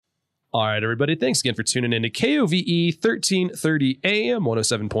All right, everybody. Thanks again for tuning in to KOVE 1330 AM,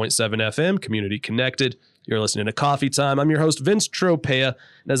 107.7 FM, Community Connected. You're listening to Coffee Time. I'm your host, Vince Tropea.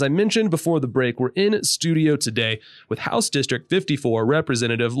 And as I mentioned before the break, we're in studio today with House District 54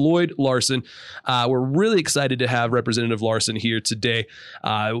 Representative Lloyd Larsen. We're really excited to have Representative Larsen here today.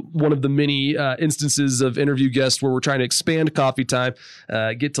 One of the many instances of interview guests where we're trying to expand Coffee Time,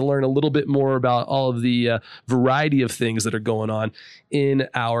 get to learn a little bit more about all of the variety of things that are going on in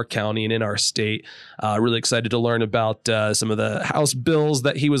our county and in our state. Really excited to learn about some of the House bills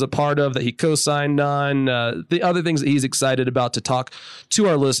that he was a part of, that he co-signed on, the other things that he's excited about, to talk to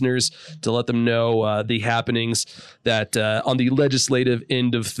our listeners, to let them know the happenings that on the legislative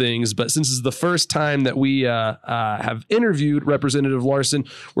end of things. But since this is the first time that we have interviewed Representative Larsen,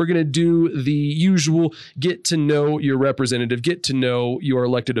 we're going to do the usual get to know your representative, get to know your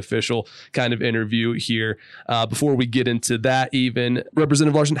elected official kind of interview here. Before we get into that, even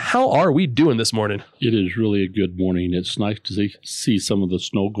Representative Larsen, how are we doing this morning? It is really a good morning. It's nice to see some of the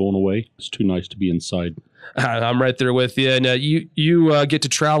snow going away. It's too nice to be inside. I'm right there with you. And you get to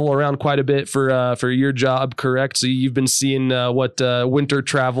travel around quite a bit for your job, correct? So you've been seeing what winter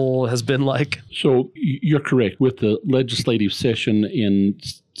travel has been like. So you're correct. With the legislative session, and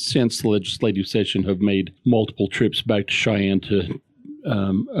since the legislative session, have made multiple trips back to Cheyenne to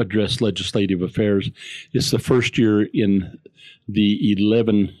address legislative affairs. It's the first year in the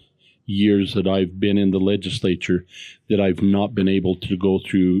 11 years that I've been in the legislature that I've not been able to go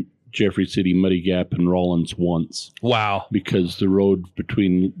through Jeffrey City, Muddy Gap, and Rawlins once. Wow. Because the road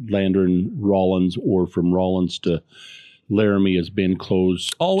between Lander and Rawlins, or from Rawlins to Laramie, has been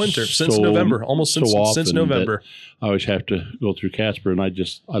closed all winter, since November, almost since November. I always have to go through Casper, and I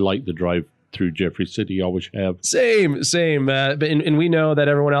like the drive through Jeffrey City. Always have. Same. And we know that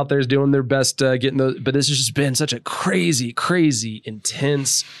everyone out there is doing their best getting those, but this has just been such a crazy,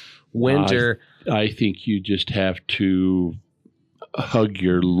 intense winter. I think you just have to hug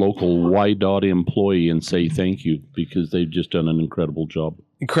your local YDOT employee and say thank you, because they've just done an incredible job.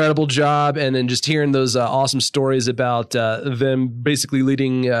 And then just hearing those awesome stories about them basically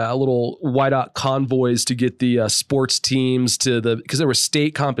leading little YDOT convoys to get the sports teams because there were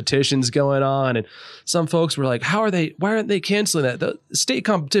state competitions going on, and some folks were like, why aren't they canceling that? The state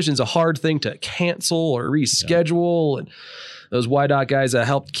competition is a hard thing to cancel or reschedule. Yeah. And those YDOT guys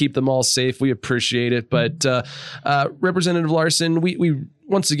helped keep them all safe. We appreciate it. But Representative Larsen, we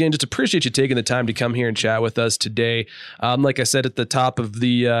once again just appreciate you taking the time to come here and chat with us today. Like I said at the top of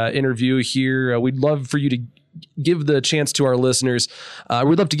the interview here, we'd love for you to give the chance to our listeners.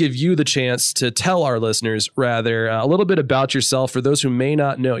 We'd love to give you the chance to tell our listeners, rather, a little bit about yourself for those who may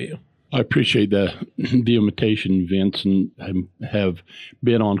not know you. I appreciate the invitation, Vince, and I have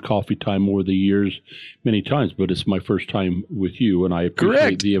been on Coffee Time over the years many times, but it's my first time with you, and I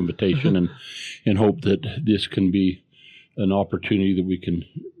appreciate the invitation and hope that this can be an opportunity that we can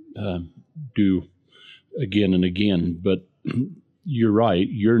do again and again. But you're right,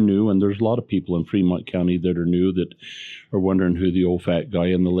 you're new, and there's a lot of people in Fremont County that are new that are wondering who the old fat guy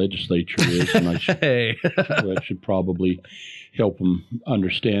in the legislature is, and I should probably help them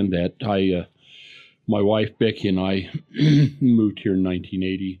understand that. My wife Becky and I moved here in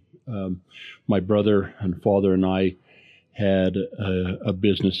 1980. My brother and father and I had a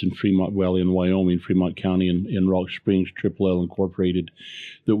business in in Wyoming, Fremont County, in Rock Springs, Triple L Incorporated,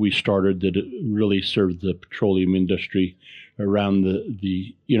 that we started, that really served the petroleum industry around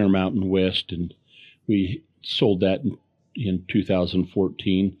the Intermountain West, and we sold that in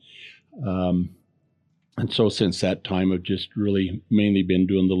 2014. And so since that time, I've just really mainly been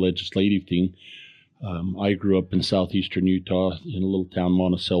doing the legislative thing. I grew up in southeastern Utah in a little town,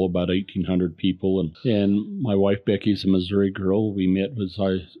 Monticello, about 1,800 people. And my wife, Becky's a Missouri girl. We met as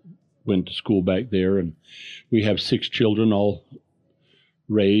I went to school back there. And we have 6 children, all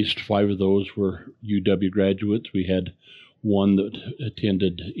raised. 5 of those were UW graduates. We had one that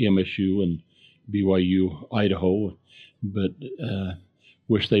attended MSU and BYU, Idaho, but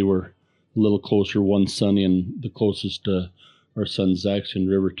wish they were a little closer. One son in the closest, our son Zach's in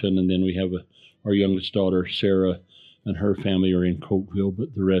Riverton, and then we have our youngest daughter, Sarah, and her family are in Cokeville,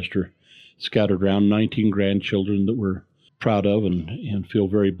 but the rest are scattered around. 19 grandchildren that we're proud of and feel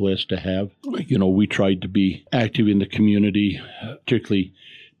very blessed to have. You know, we tried to be active in the community, particularly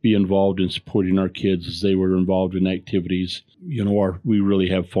be involved in supporting our kids as they were involved in activities. You know, we really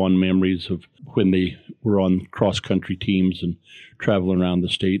have fond memories of when they were on cross-country teams and traveling around the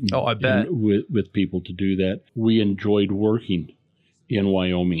state. And, I bet. And with people to do that. We enjoyed working in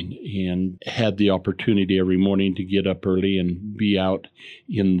Wyoming and had the opportunity every morning to get up early and be out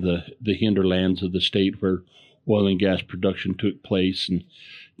in the hinterlands of the state where oil and gas production took place, and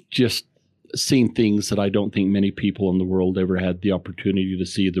just seen things that I don't think many people in the world ever had the opportunity to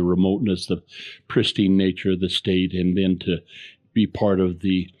see, the remoteness, the pristine nature of the state, and then to be part of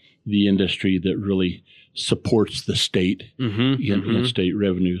the industry that really supports the state in state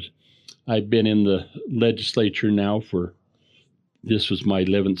revenues. I've been in the legislature now this was my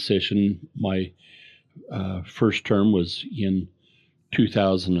 11th session. My first term was in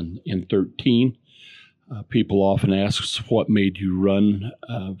 2013. People often ask, what made you run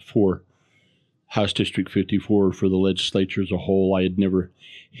for House District 54 for the legislature as a whole? I had never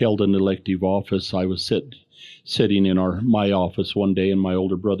held an elective office. I was sitting in my office one day, and my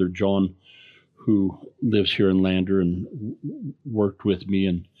older brother, John, who lives here in Lander and worked with me,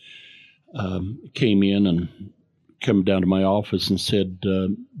 and came in and come down to my office and said,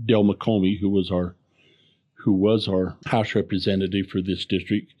 Del McComey, who was our House representative for this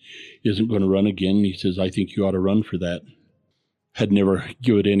district, isn't going to run again. He says, I think you ought to run for that. Had never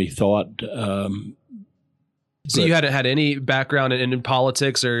given it any thought. So you hadn't had any background in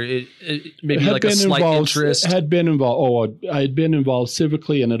politics, or maybe like a slight interest? Had been involved. I had been involved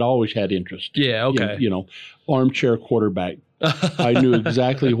civically, and had always had interest. Yeah, okay. Armchair quarterback. I knew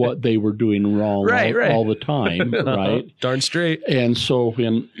exactly what they were doing wrong all the time, right? Darn straight. And so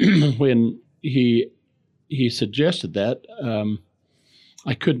when he suggested that,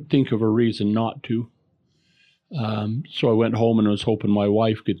 I couldn't think of a reason not to. So I went home and was hoping my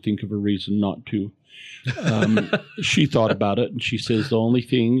wife could think of a reason not to. She thought about it, and she says, the only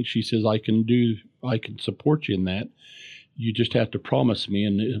thing, she says, I can support you in that. You just have to promise me,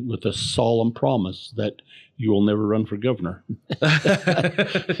 and with a solemn promise, that you will never run for governor.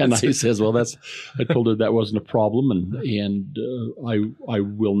 And I says, well, I told her that wasn't a problem, and I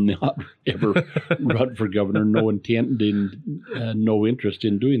will not ever run for governor. No intent and no interest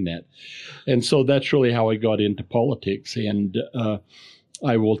in doing that. And so that's really how I got into politics. And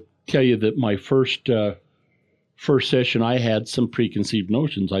I will tell you that my first session, I had some preconceived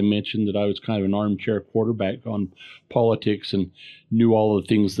notions. I mentioned that I was kind of an armchair quarterback on politics and knew all the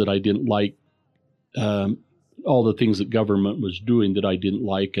things that I didn't like, all the things that government was doing that I didn't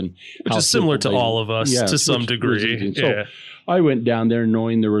like. And which is similar to all of us to some degree. So I went down there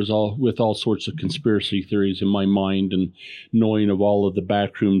knowing there was all sorts of conspiracy theories in my mind, and knowing of all of the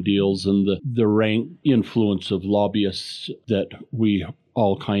backroom deals and the rank influence of lobbyists that we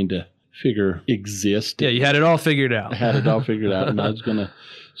all kind of figure exist. Yeah, you had it all figured out. I had it all figured out, and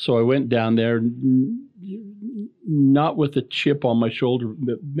so I went down there, not with a chip on my shoulder,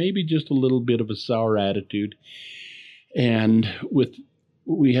 but maybe just a little bit of a sour attitude. And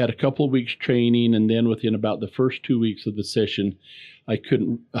we had a couple of weeks training, and then within about the first 2 weeks of the session, I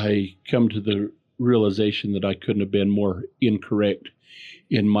come to the realization that I couldn't have been more incorrect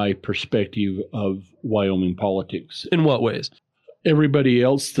in my perspective of Wyoming politics. In what ways? Everybody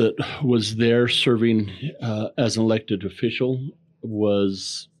else that was there serving as an elected official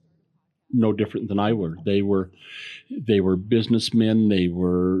was no different than I were. They were businessmen, they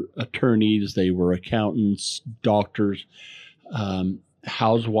were attorneys, they were accountants, doctors,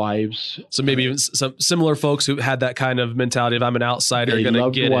 housewives. So maybe some similar folks who had that kind of mentality of I'm an outsider, going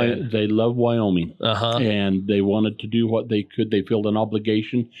to get in. They loved Wyoming, and they wanted to do what they could. They felt an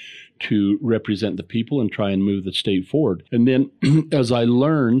obligation to represent the people and try and move the state forward. And then as I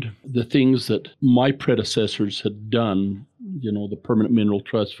learned the things that my predecessors had done, the Permanent Mineral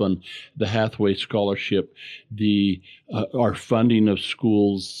Trust Fund, the Hathaway Scholarship, our funding of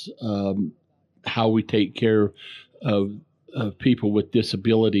schools, how we take care of people with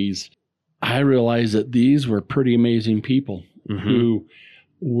disabilities, I realized that these were pretty amazing people who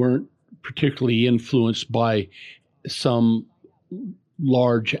weren't particularly influenced by some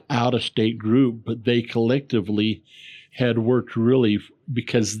large out-of-state group, but they collectively had worked really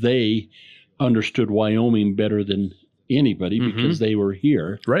because they understood Wyoming better than anybody because they were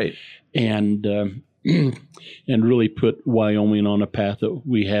here. Right. And really put Wyoming on a path that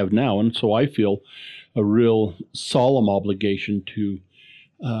we have now. And so I feel a real solemn obligation to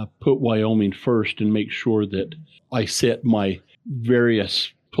put Wyoming first and make sure that I set my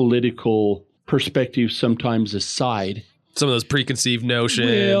various political perspectives sometimes aside. Some of those preconceived notions.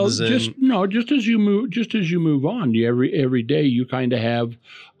 Well, just as you move on, every day you kind of have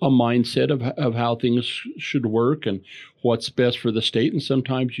a mindset of how things should work and what's best for the state. And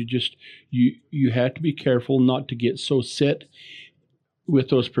sometimes you have to be careful not to get so set with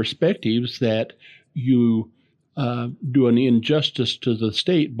those perspectives that you do an injustice to the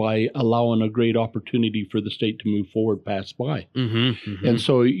state by allowing a great opportunity for the state to move forward, pass by. And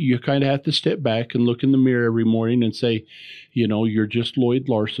so you kind of have to step back and look in the mirror every morning and say, you're just Lloyd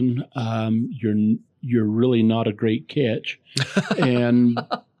Larsen. You're really not a great catch. And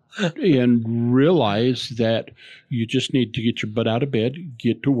and realize that you just need to get your butt out of bed,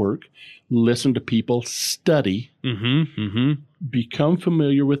 get to work, listen to people, study, become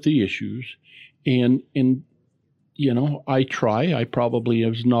familiar with the issues, and I try. I probably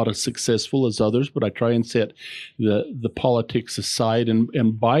was not as successful as others, but I try and set the politics aside,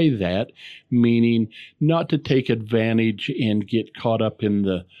 and by that meaning not to take advantage and get caught up in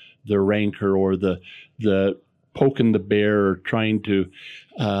the rancor or the poking the bear or trying to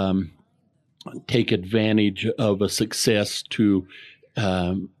take advantage of a success to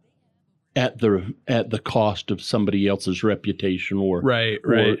at the cost of somebody else's reputation or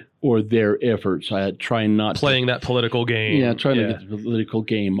or their efforts. I try not playing that political game. Yeah, trying to get the political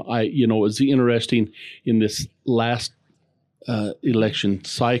game. It was interesting in this last election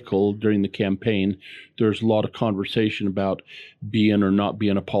cycle during the campaign. There's a lot of conversation about being or not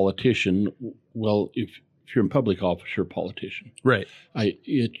being a politician. Well, if you're in public office, you're a politician, right? And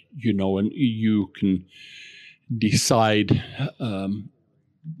you can decide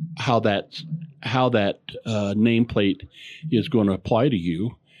how that nameplate is going to apply to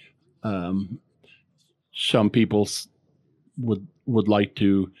you. Some people would like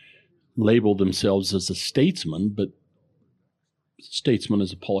to label themselves as a statesman, but statesman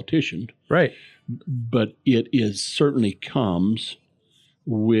is a politician, right? But it certainly comes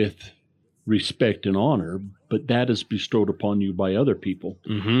with respect and honor, but that is bestowed upon you by other people.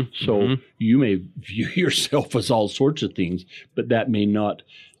 So you may view yourself as all sorts of things, but that may not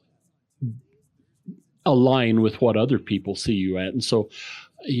align with what other people see you at. And so,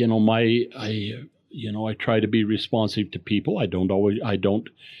 I try to be responsive to people. I don't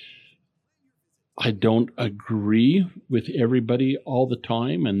agree with everybody all the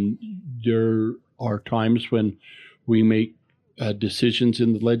time, and there are times when we make decisions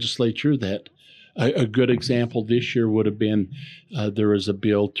in the legislature that a good example this year would have been there was a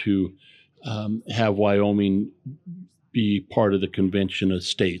bill to have Wyoming be part of the Convention of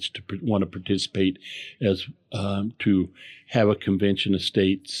States, to want to participate as to have a Convention of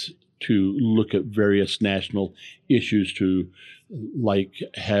States to look at various national issues, to like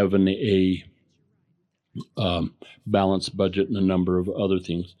having a balanced budget and a number of other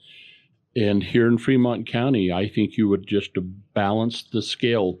things. And here in Fremont County, I think you would just balance the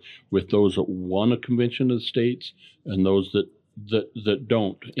scale with those that want a Convention of the States and those that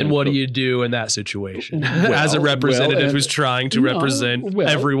don't. And what do you do in that situation as a representative who's trying to represent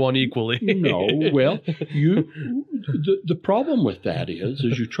everyone equally? The problem with that is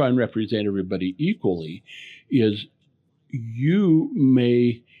you try and represent everybody equally, is you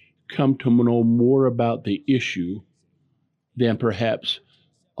may come to know more about the issue than perhaps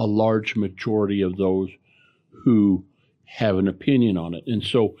a large majority of those who have an opinion on it. And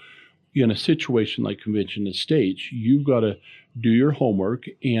so in a situation like Convention of States, you've got to do your homework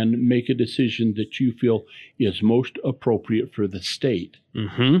and make a decision that you feel is most appropriate for the state.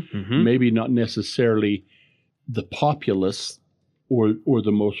 Maybe not necessarily the populace or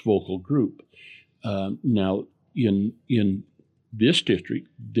the most vocal group. Now, in this district,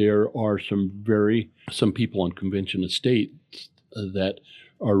 there are some people on Convention of States that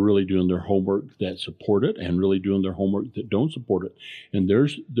are really doing their homework, that support it, and really doing their homework that don't support it. And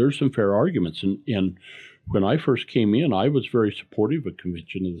there's some fair arguments. And when I first came in, I was very supportive of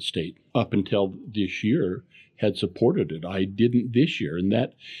Convention of the State. Up until this year, had supported it. I didn't this year, and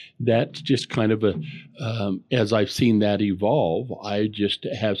that's just kind of as I've seen that evolve, I just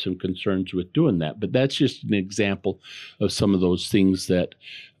have some concerns with doing that. But that's just an example of some of those things that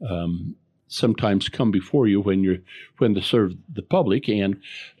sometimes come before you when to serve the public, and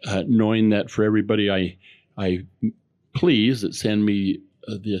knowing that for everybody I please that send me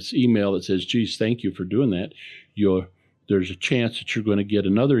this email that says, "Geez, thank you for doing that," there's a chance that you're going to get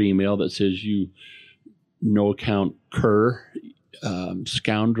another email that says, "You no account cur,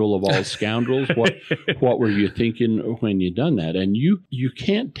 scoundrel of all scoundrels, what were you thinking when you done that?" And you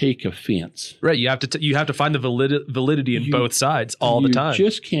can't take offense. Right. You have to find the validity in both sides all the time. You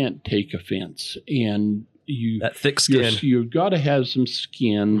just can't take offense. And that thick skin. You've got to have some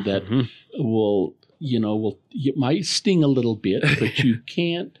skin that will it might sting a little bit, but you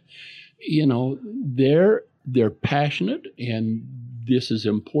can't, they're passionate, and this is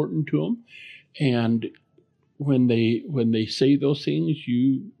important to them. And when they say those things,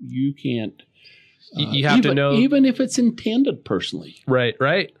 you can't. You have to know, even if it's intended personally. Right.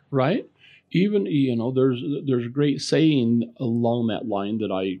 Even there's a great saying along that line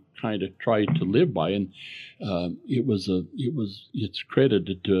that I kind of tried to live by, and it's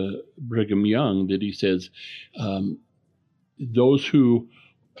credited to Brigham Young that he says, "Those who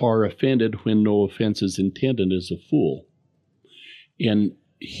are offended when no offense is intended is a fool." And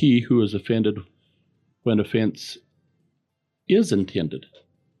he who is offended when offense is intended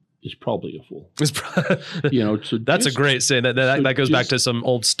is probably a fool. So that's a great saying. That goes back to some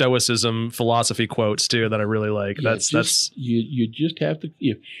old Stoicism philosophy quotes too that I really like. Yeah, that's you just have to,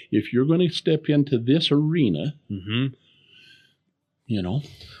 if you're going to step into this arena,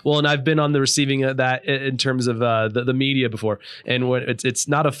 Well, and I've been on the receiving of that in terms of the media before, and when it's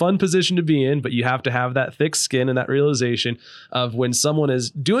not a fun position to be in, but you have to have that thick skin and that realization of when someone is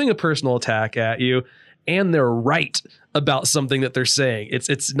doing a personal attack at you and they're right about something that they're saying.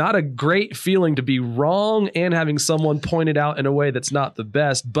 It's not a great feeling to be wrong and having someone point it out in a way that's not the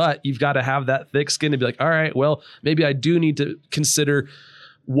best, but you've got to have that thick skin to be like, all right, well, maybe I do need to consider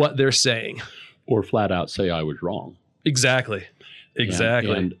what they're saying. Or flat out say I was wrong. Exactly.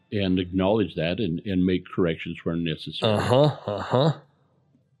 And acknowledge that and make corrections where necessary.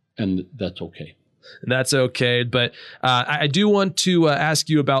 And that's okay. That's okay. But I do want to ask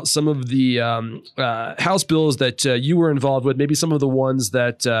you about some of the House bills that you were involved with, maybe some of the ones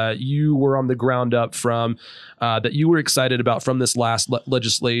that you were on the ground up from, that you were excited about from this last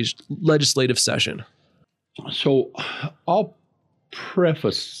legislative session. So I'll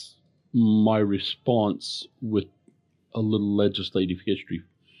preface my response with a little legislative history.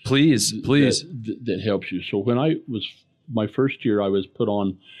 Please. That helps you. So when I was, my first year, I was put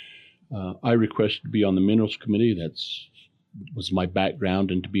on, I requested to be on the Minerals Committee. Was my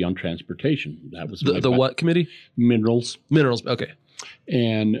background, and to be on transportation. That was the what committee? Minerals. Okay.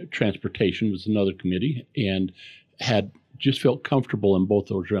 And transportation was another committee, and had just felt comfortable in both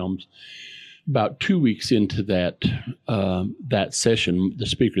those realms. About 2 weeks into that session, the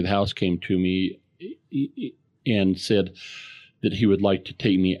Speaker of the House came to me and said that he would like to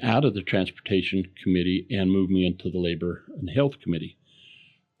take me out of the Transportation Committee and move me into the Labor and Health Committee.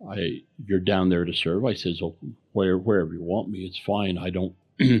 You're down there to serve. I says, oh, wherever you want me, it's fine.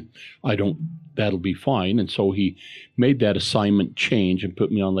 That'll be fine. And so he made that assignment change and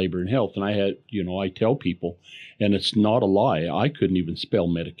put me on Labor and Health. And I had, I tell people, and it's not a lie, I couldn't even spell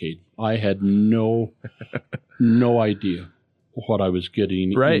Medicaid. I had no idea what I was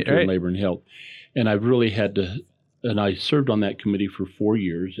getting into in Labor and Health. And I've really had to, and I served on that committee for 4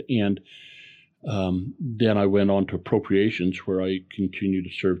 years. And then I went on to appropriations, where I continue to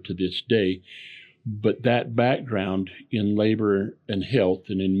serve to this day. But that background in labor and health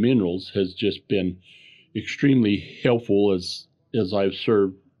and in minerals has just been extremely helpful as I've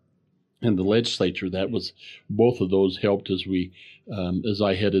served in the legislature. That was, both of those helped as we, as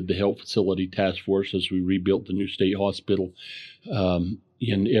I headed the health facility task force, as we rebuilt the new state hospital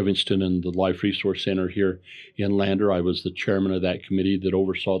in Evanston and the Life Resource Center here in Lander. I was the chairman of that committee that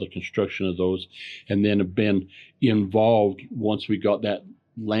oversaw the construction of those, and then have been involved once we got that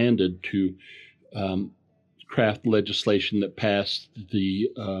landed to craft legislation that passed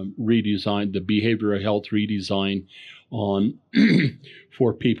the redesign, the behavioral health redesign on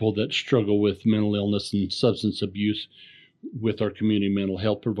for people that struggle with mental illness and substance abuse with our community mental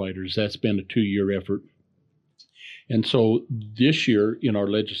health providers. That's been a 2-year effort. And so this year in our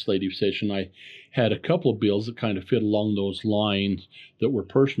legislative session, I had a couple of bills that kind of fit along those lines that were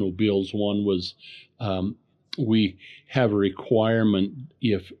personal bills. One was we have a requirement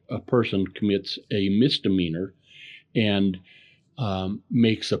if a person commits a misdemeanor and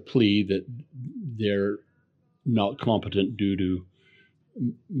makes a plea that they're not competent due to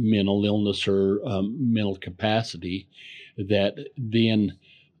mental illness or mental capacity, that then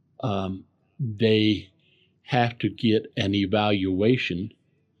they have to get an evaluation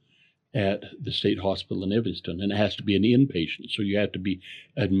at the state hospital in Evanston, and it has to be an inpatient. So you have to be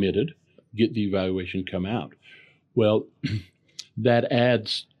admitted, get the evaluation, come out. Well, that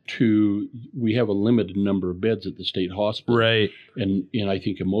adds to, we have a limited number of beds at the state hospital. Right. And I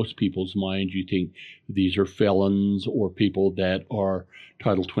think in most people's minds, you think these are felons or people that are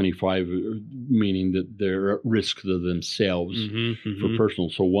Title 25, meaning that they're at risk to themselves for personal.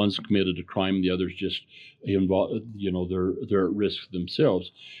 So one's committed a crime, the other's just involved, they're at risk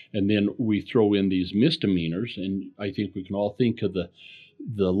themselves. And then we throw in these misdemeanors, and I think we can all think of the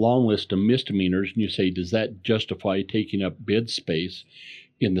long list of misdemeanors, and you say, does that justify taking up bed space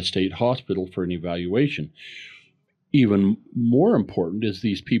in the state hospital for an evaluation? Even more important is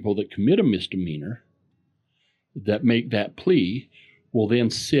these people that commit a misdemeanor that make that plea will then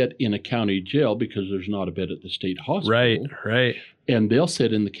sit in a county jail because there's not a bed at the state hospital. Right. And they'll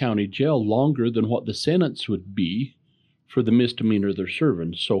sit in the county jail longer than what the sentence would be for the misdemeanor they're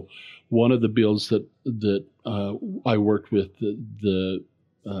serving. So one of the bills that I worked with the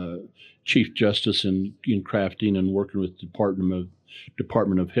Chief Justice in crafting and working with Department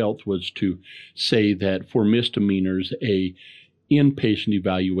of Health was to say that for misdemeanors, a inpatient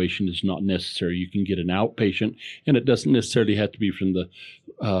evaluation is not necessary. You can get an outpatient, and it doesn't necessarily have to be from the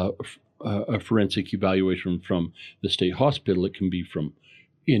a forensic evaluation from the state hospital. It can be from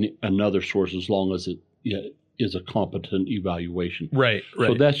in another source, as long as it is a competent evaluation. Right.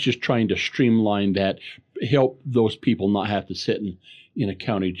 So that's just trying to streamline that, help those people not have to sit in a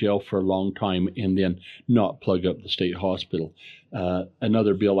county jail for a long time and then not plug up the state hospital.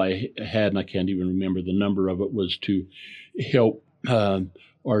 Another bill I had, and I can't even remember the number of it, was to help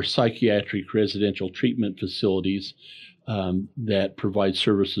our psychiatric residential treatment facilities that provide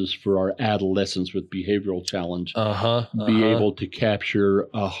services for our adolescents with behavioral challenge be able to capture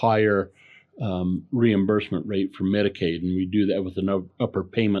a higher reimbursement rate for Medicaid. And we do that with an upper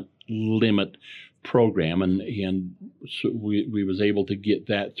payment limit program. And so we was able to get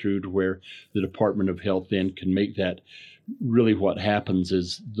that through to where the Department of Health then can make that. Really what happens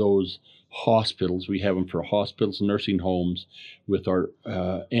is those hospitals, we have them for hospitals, nursing homes, with our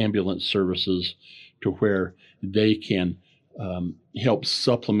ambulance services, to where they can help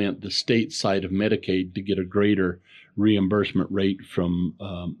supplement the state side of Medicaid to get a greater reimbursement rate from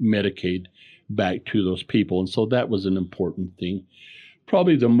Medicaid back to those people. And so that was an important thing.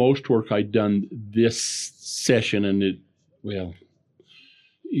 Probably the most work I'd done this session, and it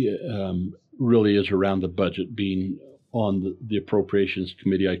really is around the budget. Being on the Appropriations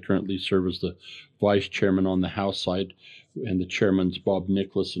Committee, I currently serve as the vice chairman on the House side, and the chairman's Bob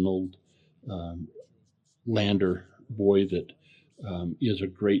Nicholas, an old Lander boy that is a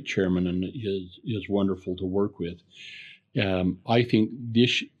great chairman and is wonderful to work with. I think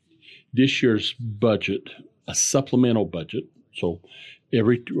this year's budget, a supplemental budget, so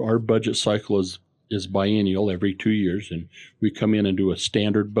our budget cycle is biennial, every 2 years, and we come in and do a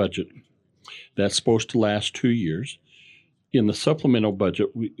standard budget that's supposed to last 2 years. In the supplemental budget,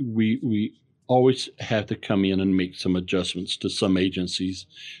 we always have to come in and make some adjustments to some agencies.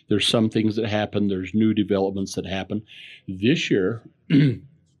 There's some things that happen. There's new developments that happen. This year,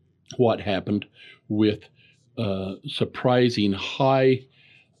 what happened with surprising high,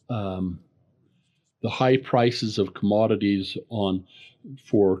 the high prices of commodities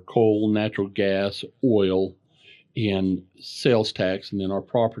for coal, natural gas, oil, and sales tax, and then our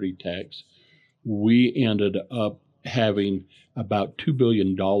property tax, we ended up having about $2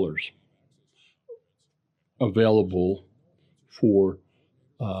 billion available for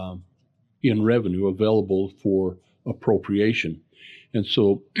in revenue available for appropriation. And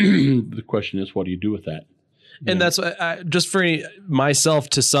so the question is, what do you do with that? And that's just for myself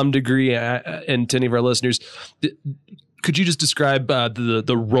to some degree, and to any of our listeners, could you just describe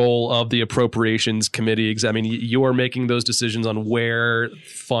the role of the Appropriations Committee? I mean, you're making those decisions on where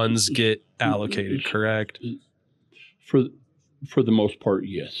funds get allocated, correct? For the most part,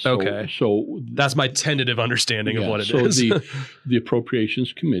 yes. Okay. So that's my tentative understanding of what it is. So the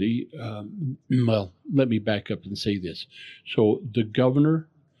Appropriations Committee, well, let me back up and say this. So the governor,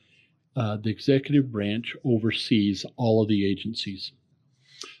 the executive branch, oversees all of the agencies.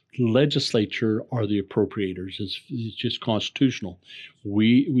 The legislature are the appropriators. It's just constitutional.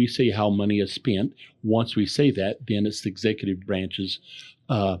 We say how money is spent. Once we say that, then it's the executive branch's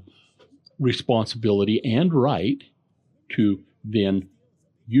responsibility and right to then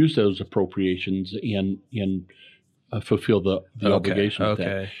use those appropriations and fulfill the obligation of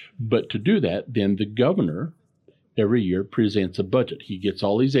that. But to do that, then the governor every year presents a budget. He gets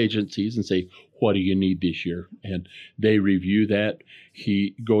all these agencies and say, what do you need this year? And they review that.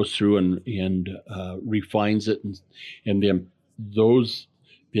 He goes through and refines it. And then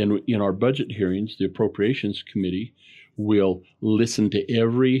in our budget hearings, the Appropriations Committee will listen to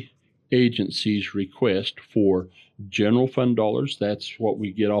every agency's request for general fund dollars. That's what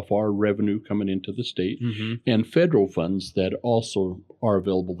we get off our revenue coming into the state, and federal funds that also are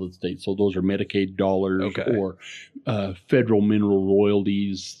available to the state. So those are Medicaid dollars or federal mineral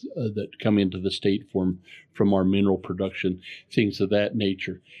royalties that come into the state from our mineral production, things of that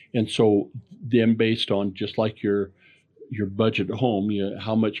nature. And so then based on, just like your budget at home,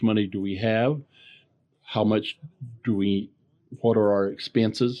 how much money do we have? How much what are our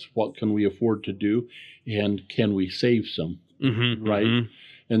expenses? What can we afford to do? And can we save some? Right?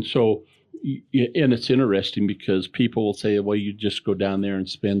 And so, and it's interesting because people will say, well, you just go down there and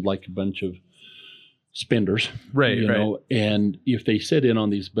spend like a bunch of spenders. Right. And if they sit in on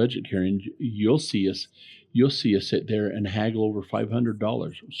these budget hearings, you'll see us sit there and haggle over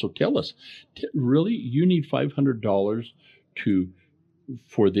 $500. So tell us, really, you need $500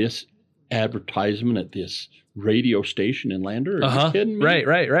 for this advertisement at this radio station in Lander? Are you kidding me?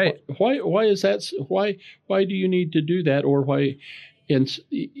 Right. Why is that? Why do you need to do that? Or why? and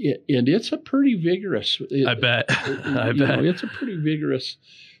it's a pretty vigorous. I bet. It's a pretty vigorous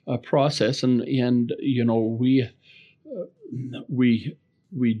process, and we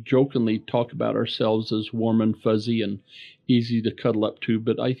jokingly talk about ourselves as warm and fuzzy and easy to cuddle up to,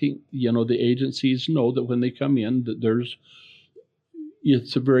 but I think the agencies know that when they come in that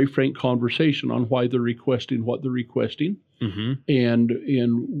it's a very frank conversation on why they're requesting what they're requesting, and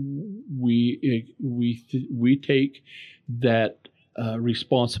we take that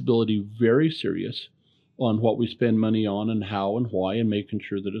responsibility very serious on what we spend money on and how and why, and making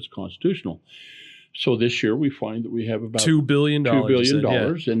sure that it's constitutional. So this year we find that we have about $2 billion. $2 billion,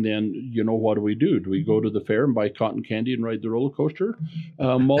 and then what do? Do we go to the fair and buy cotton candy and ride the roller coaster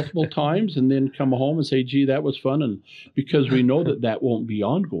multiple times, and then come home and say, "Gee, that was fun"? And because we know that won't be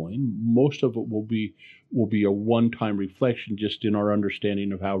ongoing, most of it will be a one-time reflection just in our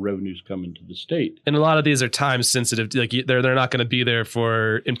understanding of how revenues come into the state. And a lot of these are time sensitive. Like they're not going to be there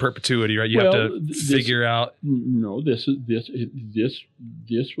in perpetuity, right? You have to figure out. No, this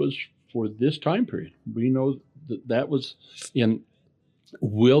was for this time period. We know that was in.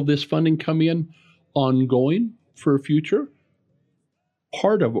 Will this funding come in ongoing for a future?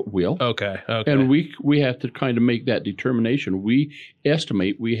 Part of it will. Okay. And we have to kind of make that determination. We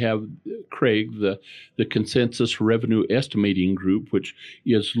estimate, we have Craig, the consensus revenue estimating group, which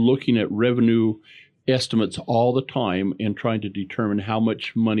is looking at revenue estimates all the time and trying to determine how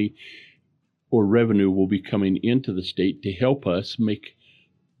much money or revenue will be coming into the state to help us make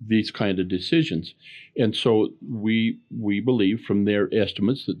these kind of decisions. And so we believe from their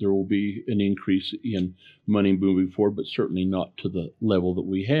estimates that there will be an increase in money moving forward, but certainly not to the level that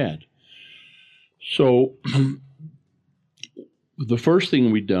we had. So the first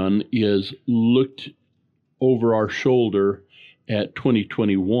thing we've done is looked over our shoulder at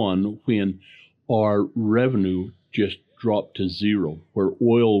 2021 when our revenue just dropped to zero, where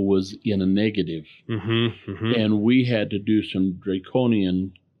oil was in a negative. And we had to do some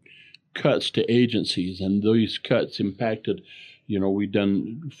draconian cuts to agencies, and those cuts impacted, we've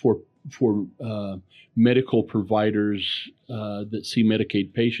done for medical providers that see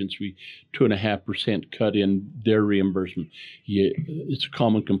Medicaid patients, we 2.5% cut in their reimbursement. It's a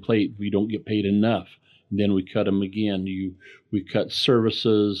common complaint, we don't get paid enough. And then we cut them again. We cut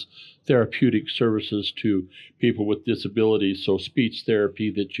services, therapeutic services to people with disabilities, so speech therapy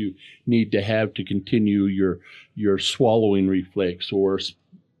that you need to have to continue your swallowing reflex, or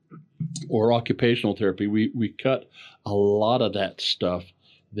occupational therapy. We cut a lot of that stuff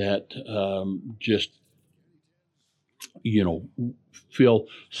that just feel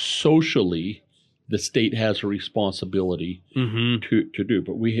socially the state has a responsibility to do,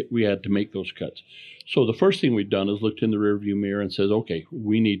 but we had to make those cuts. So the first thing we've done is looked in the rearview mirror and says, okay,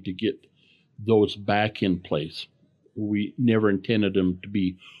 we need to get those back in place. We never intended them to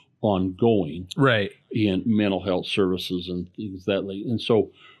be ongoing, right, in mental health services and things that way. And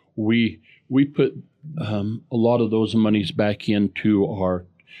so we put a lot of those monies back into our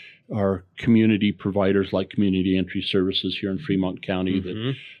community providers, like Community Entry Services here in Fremont County,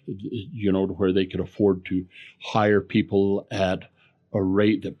 that where they could afford to hire people at a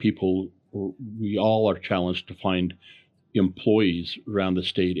rate that we all are challenged to find employees around the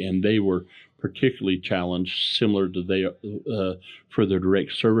state, and they were particularly challenged, similar to for their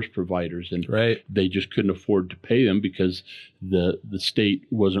direct service providers, and they just couldn't afford to pay them because the state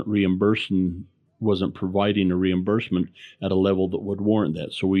wasn't providing a reimbursement at a level that would warrant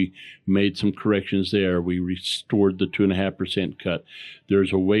that. So we made some corrections there. We restored the 2.5% cut.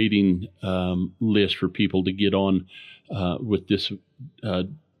 There's a waiting list for people to get on with this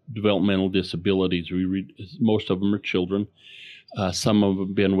developmental disabilities. Most of them are children. Some of them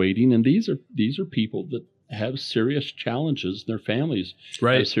have been waiting, and these are people that have serious challenges. Their families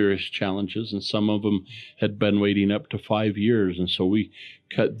have serious challenges, and some of them had been waiting up to 5 years. And so we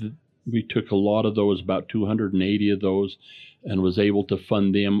took a lot of those, about 280 of those, and was able to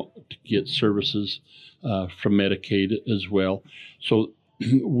fund them to get services from Medicaid as well. So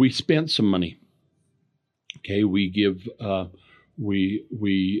we spent some money. Okay, we give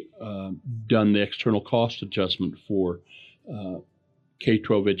we done the external cost adjustment for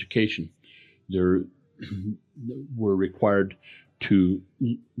K-12 education. We're required to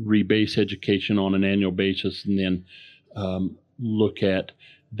rebase education on an annual basis, and then look at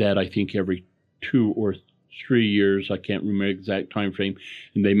that, I think, every 2 or 3 years. I can't remember the exact time frame,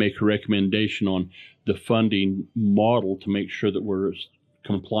 and they make a recommendation on the funding model to make sure that we're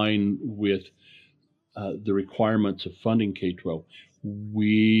complying with the requirements of funding K-12.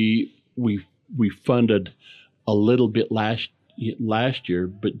 We funded a little bit last year,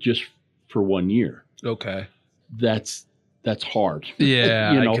 but just for 1 year. Okay. That's that's hard.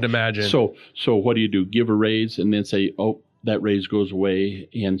 Yeah, I can imagine. So what do? Give a raise and then say, oh, that raise goes away.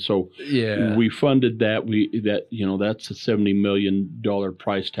 And so we funded that. That's a $70 million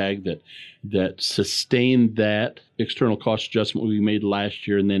price tag that sustained that external cost adjustment we made last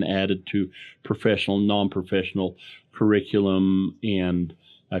year, and then added to professional, non-professional curriculum, and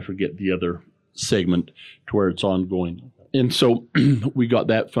I forget the other segment to where it's ongoing. And so we got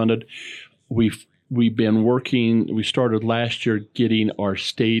that funded. We've been working. We started last year getting our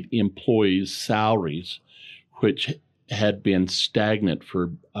state employees' salaries, which had been stagnant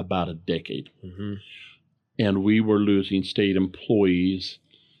for about a decade. Mm-hmm. And we were losing state employees.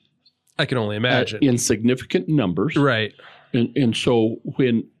 I can only imagine. In significant numbers. Right. And so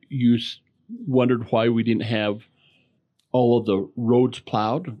when you wondered why we didn't have all of the roads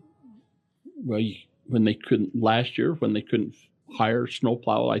plowed, well, when they couldn't last year, when they couldn't hire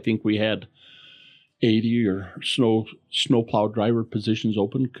snowplow, I think we had 80 or snowplow driver positions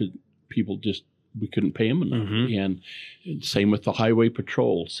open because we couldn't pay them enough. Mm-hmm. And same with the highway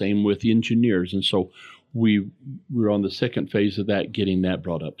patrol, same with engineers. And so we were on the second phase of that, getting that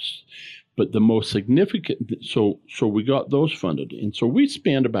brought up. But the most significant, so we got those funded. And so we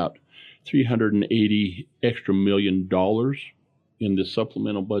spent about $380 extra million in this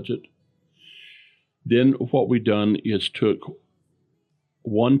supplemental budget. Then what we done is took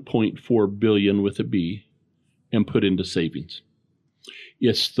 $1.4 billion with a B and put into savings.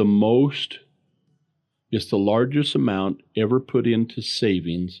 It's the largest amount ever put into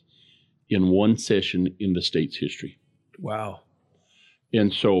savings in one session in the state's history. Wow.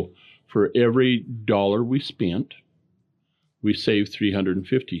 And so for every dollar we spent, we saved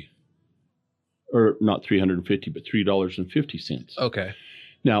 $350. Or not $350, but $3.50. Okay.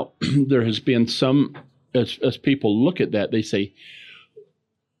 Now, there has been some, as people look at that, they say,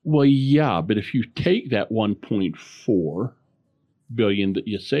 well, yeah, but if you take that $1.4 billion that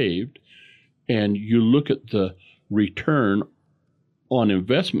you saved and you look at the return on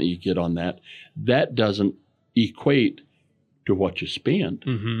investment you get on that, that doesn't equate to what you spent.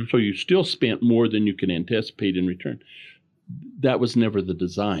 Mm-hmm. So you still spent more than you can anticipate in return. That was never the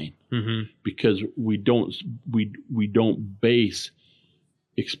design, mm-hmm. because we don't base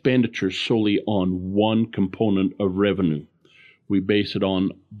expenditures solely on one component of revenue. We base it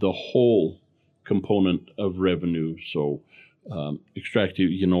on the whole component of revenue. So extractive,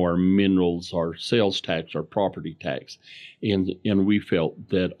 our minerals, our sales tax, our property tax. And we felt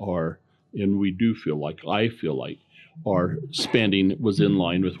that I feel like our spending was in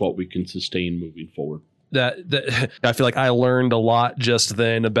line with what we can sustain moving forward. That I feel like I learned a lot just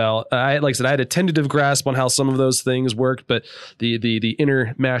then about, like I said, I had a tentative grasp on how some of those things worked, but the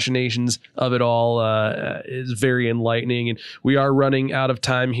inner machinations of it all is very enlightening. And we are running out of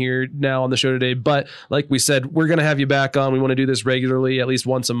time here now on the show today, but like we said, we're going to have you back on. We want to do this regularly, at least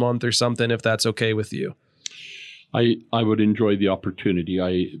once a month or something, if that's okay with you. I would enjoy the opportunity.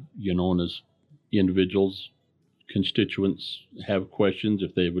 And as individuals, constituents have questions,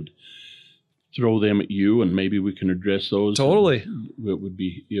 if they would throw them at you, and maybe we can address those. Totally. It would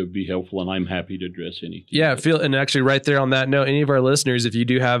be helpful, and I'm happy to address any. Yeah, and actually right there on that note, any of our listeners, if you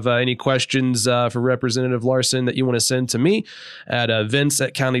do have any questions for Representative Larsen that you want to send to me at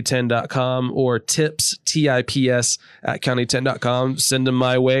vince@county10.com or tips at county10.com, send them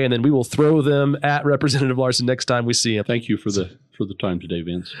my way, and then we will throw them at Representative Larsen next time we see him. Thank you for the time today,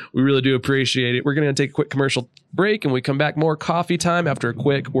 Vince. We really do appreciate it. We're going to take a quick commercial break, and we come back more coffee time after a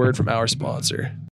quick word from our sponsor.